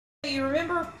you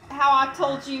remember how I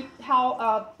told you how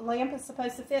a lamp is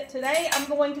supposed to fit? Today I'm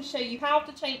going to show you how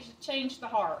to change the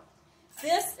harp.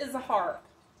 This is a harp.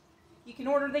 You can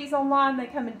order these online. They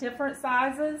come in different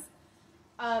sizes.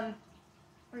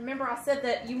 Remember I said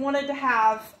that you wanted to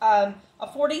have a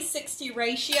 40-60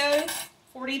 ratio,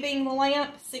 40 being the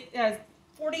lamp,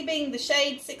 40 being the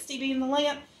shade, 60 being the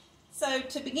lamp. So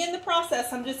to begin the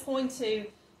process, I'm just going to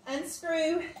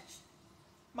unscrew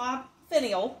my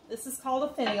finial. This is called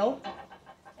a finial.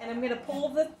 And I'm going to pull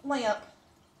the lamp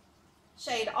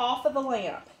shade off of the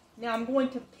lamp. Now I'm going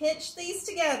to pinch these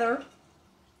together.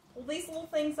 Pull these little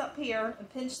things up here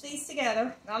and pinch these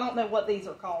together. I don't know what these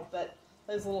are called, but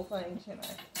those little things, you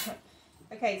know.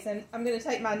 Okay, so I'm going to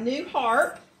take my new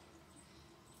harp.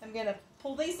 I'm going to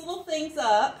pull these little things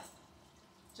up,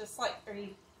 just like, are you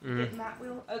getting that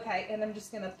wheel? Okay, and I'm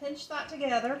just going to pinch that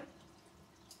together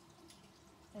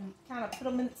and kind of put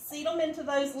them in, seat them into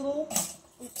those little,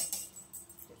 oops,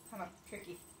 it's kind of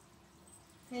tricky.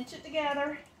 Pinch it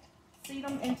together, seat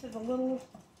them into the little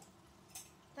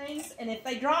things, and if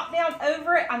they drop down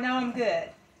over it, I know I'm good.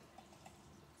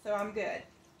 So I'm good.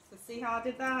 So see how I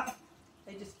did that?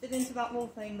 They just fit into that little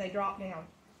thing, they drop down.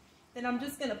 Then I'm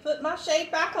just going to put my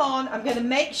shade back on. I'm going to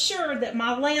make sure that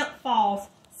my lamp falls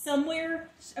somewhere,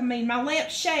 my lamp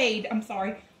shade,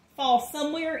 falls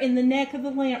somewhere in the neck of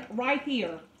the lamp right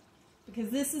here. Because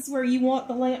this is where you want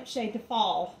the lamp shade to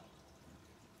fall.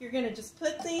 You're going to just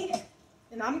put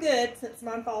and I'm good since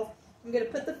mine falls. I'm going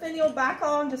to put the finial back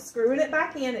on, just screwing it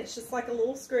back in. It's just like a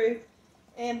little screw.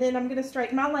 And then I'm going to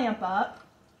straighten my lamp up.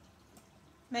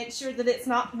 Make sure that it's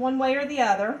not one way or the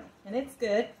other. And it's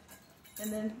good.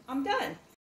 And then I'm done.